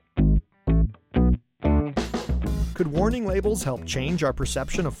Could warning labels help change our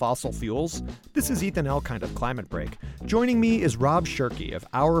perception of fossil fuels? This is Ethan Elkind of Climate Break. Joining me is Rob Shirkey of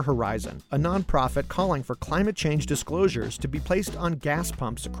Our Horizon, a nonprofit calling for climate change disclosures to be placed on gas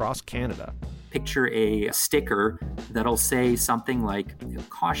pumps across Canada. Picture a sticker that'll say something like,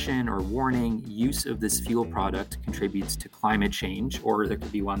 caution or warning, use of this fuel product contributes to climate change, or there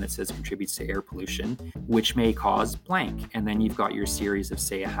could be one that says contributes to air pollution, which may cause blank. And then you've got your series of,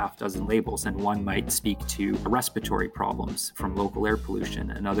 say, a half dozen labels, and one might speak to respiratory problems from local air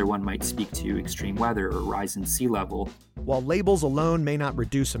pollution. Another one might speak to extreme weather or rise in sea level. While labels alone may not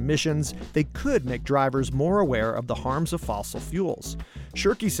reduce emissions, they could make drivers more aware of the harms of fossil fuels.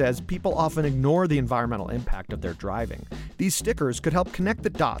 Shirkey says people often ignore the environmental impact of their driving. These stickers could help connect the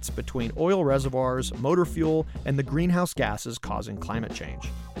dots between oil reservoirs, motor fuel, and the greenhouse gases causing climate change.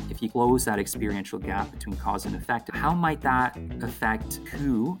 If you close that experiential gap between cause and effect, how might that affect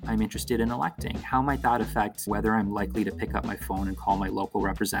who I'm interested in electing? How might that affect whether I'm likely to pick up my phone and call my local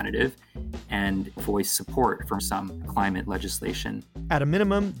representative and voice support for some climate legislation? At a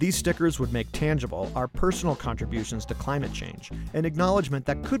minimum, these stickers would make tangible our personal contributions to climate change, an acknowledgement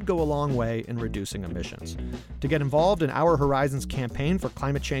that could go a long way in reducing emissions. To get involved in Our Horizon's campaign for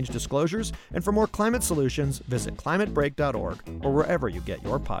climate change disclosures and for more climate solutions, visit climatebreak.org or wherever you get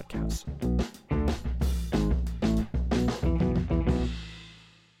your podcasts.